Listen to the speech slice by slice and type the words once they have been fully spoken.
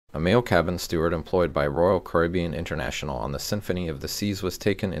A male cabin steward employed by Royal Caribbean International on the Symphony of the Seas was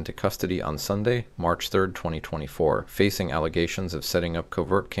taken into custody on Sunday, March 3, 2024, facing allegations of setting up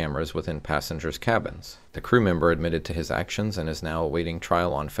covert cameras within passengers' cabins. The crew member admitted to his actions and is now awaiting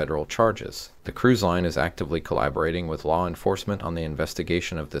trial on federal charges. The cruise line is actively collaborating with law enforcement on the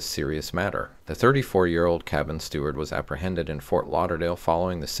investigation of this serious matter. The 34-year-old cabin steward was apprehended in Fort Lauderdale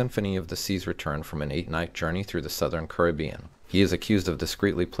following the Symphony of the Seas' return from an 8-night journey through the southern Caribbean. He is accused of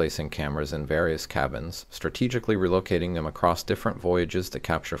discreetly placing cameras in various cabins, strategically relocating them across different voyages to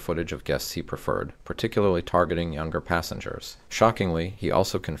capture footage of guests he preferred, particularly targeting younger passengers. Shockingly, he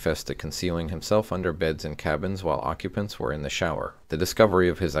also confessed to concealing himself under beds in cabins while occupants were in the shower. The discovery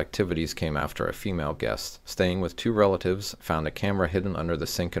of his activities came after a female guest, staying with 2 relatives, found a camera hidden under the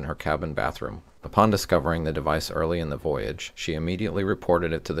sink in her cabin bathroom. Upon discovering the device early in the voyage, she immediately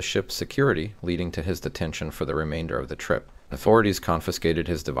reported it to the ship's security, leading to his detention for the remainder of the trip. Authorities confiscated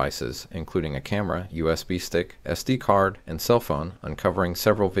his devices, including a camera, USB stick, SD card, and cell phone, uncovering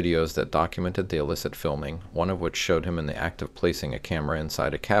several videos that documented the illicit filming, one of which showed him in the act of placing a camera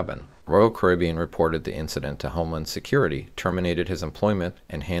inside a cabin. Royal Caribbean reported the incident to Homeland Security, terminated his employment,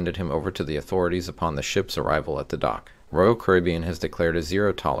 and handed him over to the authorities upon the ship's arrival at the dock. Royal Caribbean has declared a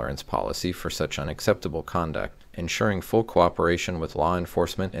zero-tolerance policy for such unacceptable conduct, ensuring full cooperation with law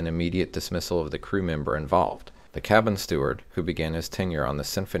enforcement and immediate dismissal of the crew member involved. The cabin steward, who began his tenure on the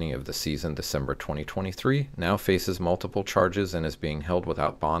Symphony of the Seas in December 2023, now faces multiple charges and is being held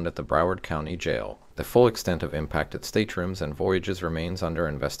without bond at the Broward County Jail. The full extent of impacted staterooms and voyages remains under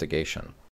investigation.